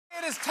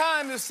is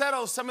time to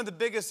settle some of the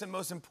biggest and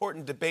most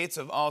important debates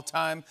of all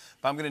time,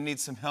 but I'm going to need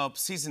some help.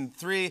 Season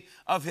 3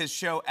 of his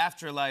show,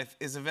 Afterlife,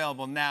 is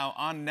available now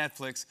on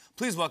Netflix.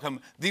 Please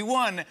welcome the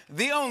one,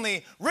 the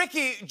only,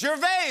 Ricky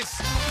Gervais.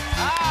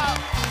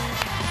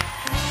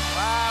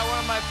 Wow, one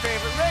of my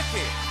favorite,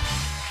 Ricky.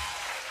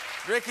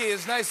 Ricky,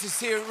 it's nice to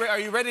see you. Are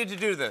you ready to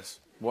do this?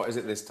 What is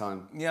it this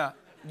time? Yeah.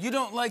 You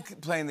don't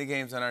like playing the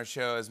games on our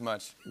show as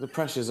much. The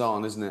pressure's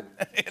on, isn't it?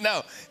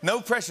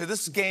 No pressure.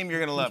 This game, you're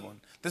gonna love one.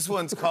 This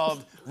one's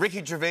called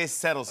Ricky Gervais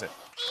Settles It.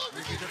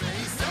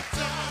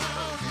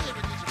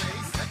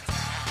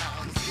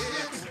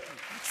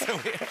 So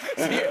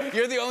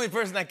you're the only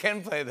person that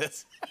can play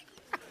this.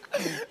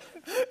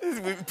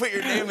 We put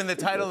your name in the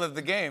title of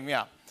the game,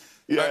 yeah.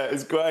 Yeah, right.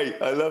 It's great.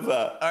 I love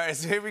that. All right,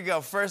 so here we go.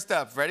 First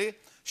up, ready?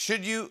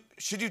 Should you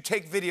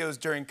take videos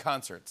during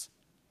concerts?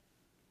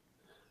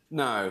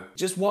 No,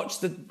 just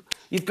watch the...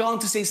 You've gone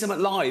to see something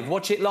live.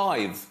 Watch it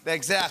live.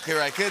 Exactly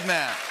right. Good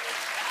man.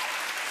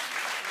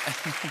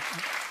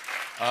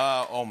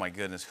 Oh, my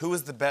goodness. Who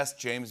was the best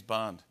James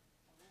Bond?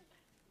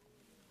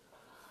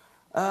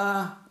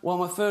 Well,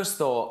 my first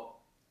thought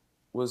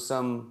was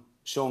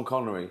Sean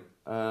Connery.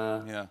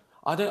 Yeah.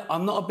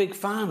 I'm not a big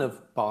fan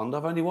of Bond.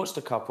 I've only watched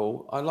a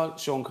couple. I like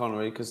Sean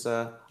Connery because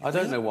I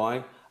don't know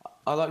why.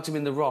 I liked him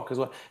in The Rock as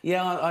well.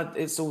 Yeah,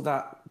 it's all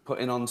that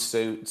putting on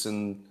suits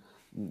and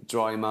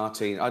dry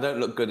martini. I don't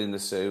look good in the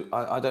suit.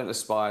 I don't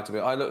aspire to be.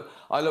 I look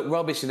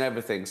rubbish in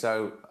everything.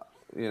 So,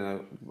 you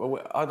know,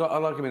 I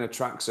like him in a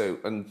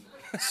tracksuit and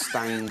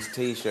stained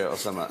T-shirt or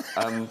something.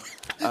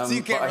 So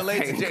you can't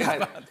relate to James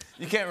Bond.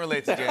 You can't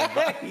relate to James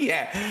Bond.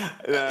 Yeah.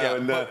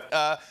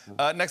 No.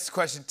 Next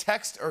question: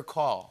 text or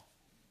call?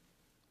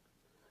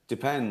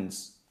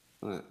 Depends.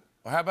 Or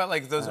how about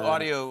like those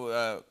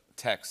audio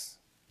texts?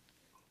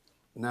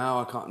 No,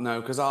 I can't.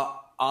 No, because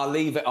I'll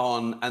leave it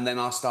on and then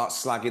I'll start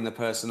slagging the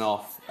person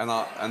off, and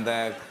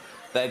they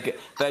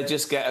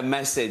just get a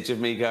message of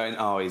me going,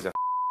 "Oh, he's a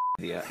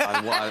idiot."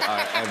 I'm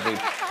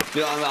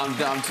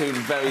too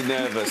very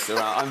nervous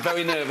around. I'm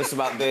very nervous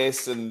about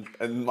this and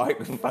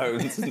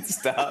microphones and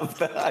stuff.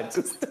 That I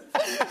just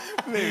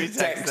maybe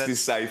text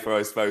is safer,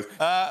 I suppose.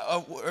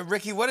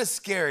 Ricky, what is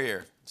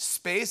scarier,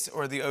 space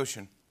or the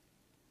ocean?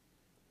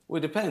 Well,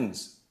 it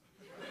depends.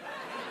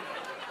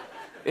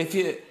 If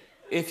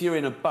you're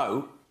in a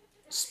boat,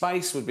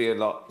 space would be a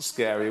lot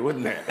scarier,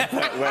 wouldn't it?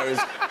 Whereas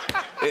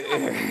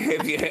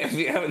if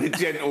you're having a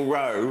gentle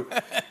row,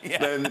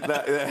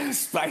 then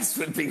space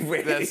would be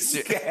really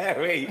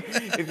scary.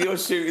 If you're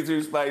shooting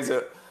through space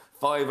at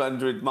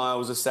 500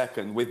 miles a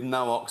second with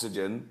no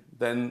oxygen,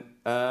 then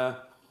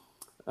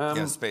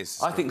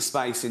space. I think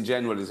space in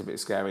general is a bit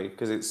scary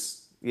because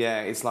it's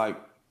like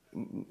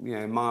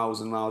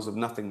miles and miles of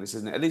nothingness,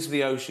 isn't it? At least with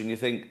the ocean, you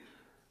think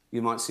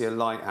you might see a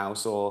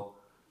lighthouse or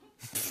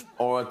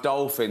a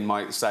dolphin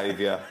might save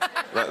you.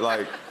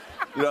 Like,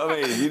 you know what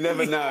I mean? You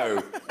never know.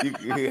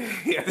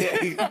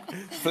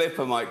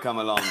 Flipper might come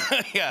along.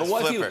 Yes, but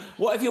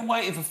what if you're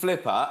waiting for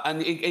Flipper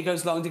and it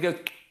goes along and you go,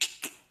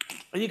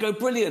 and you go,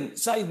 brilliant,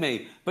 save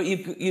me. But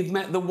you've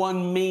met the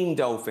one mean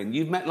dolphin.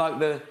 You've met like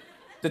the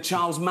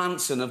Charles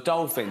Manson of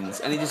dolphins,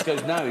 and he just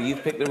goes, no,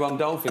 you've picked the wrong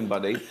dolphin,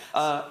 buddy.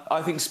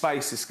 I think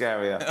space is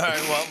scarier. All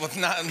right, well,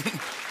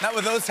 not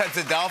with those types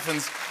of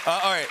dolphins.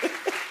 All right,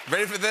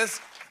 ready for this?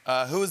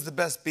 Who is the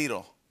best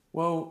Beatle?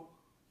 Well,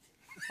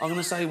 I'm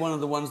going to say one of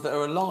the ones that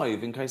are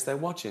alive in case they're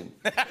watching.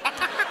 Come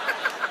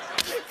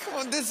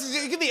on,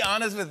 you can be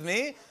honest with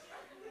me.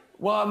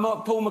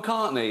 Well, Paul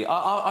McCartney.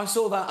 I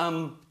saw that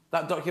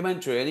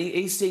documentary, and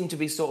he seemed to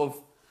be sort of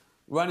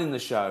running the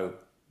show.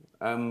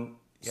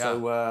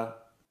 So,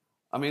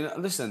 I mean,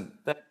 listen,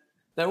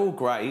 they're all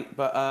great,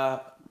 but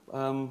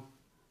Paul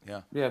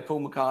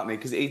McCartney,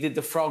 because he did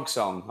the frog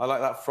song. I like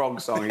that frog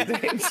song he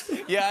did.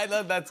 Yeah, I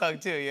love that song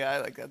too. Yeah,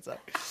 I like that song.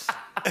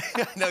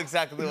 I know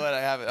exactly what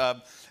I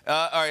have.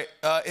 All right,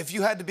 if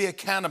you had to be a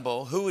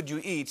cannibal, who would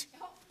you eat?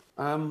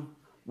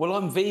 Well,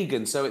 I'm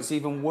vegan, so it's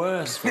even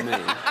worse for me.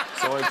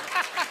 So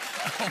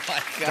Oh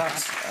my God!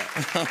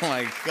 Oh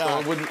my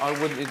God! So I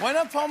wouldn't. Why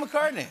not Paul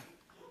McCartney?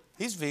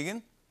 He's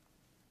vegan.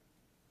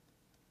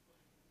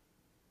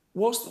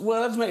 Well,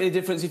 that doesn't make any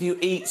difference if you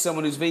eat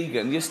someone who's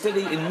vegan. You're still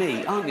eating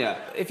meat, aren't you?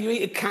 If you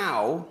eat a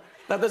cow,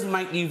 that doesn't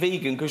make you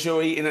vegan because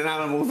you're eating an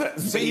animal that's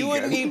vegan. So you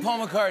wouldn't eat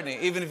Paul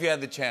McCartney, even if you had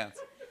the chance?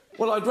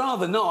 Well, I'd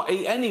rather not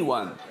eat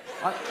anyone.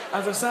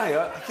 As I say...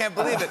 I can't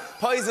believe it.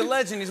 Paul, he's a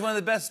legend. He's one of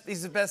the best...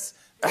 He's the best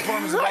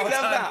performers of all time.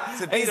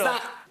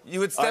 That. You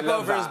would step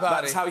over his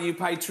body. That's how you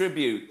pay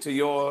tribute to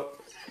your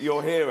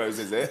heroes,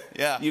 is it?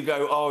 Yeah. You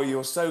go, oh,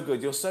 you're so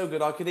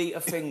good, I could eat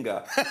a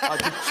finger. I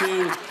could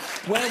chew...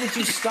 Where would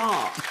you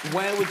start?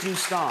 Where would you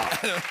start?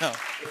 I don't know.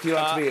 If you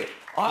had to be...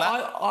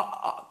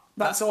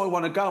 That's how I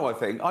want to go, I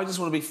think. I just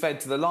want to be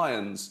fed to the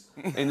lions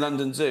in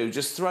London Zoo,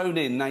 just thrown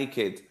in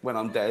naked when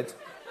I'm dead,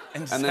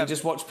 and then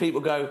just watch people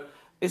go,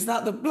 is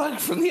that the bloke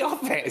from The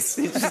Office?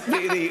 He's just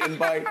being eaten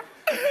by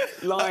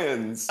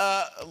lions.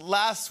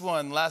 Last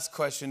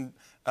question.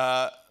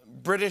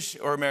 British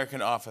or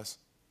American Office?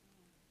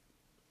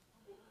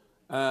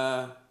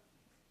 Well,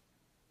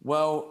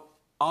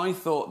 I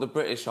thought the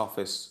British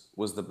office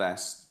was the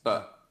best,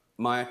 but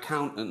my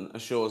accountant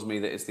assures me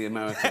that it's the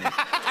American version.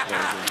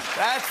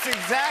 That's the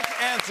exact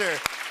answer.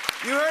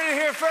 You heard it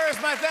here first.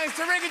 My thanks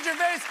to Ricky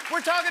Gervais. We're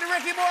talking to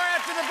Ricky more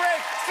after the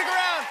break. Stick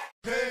around.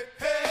 Hey,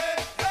 hey.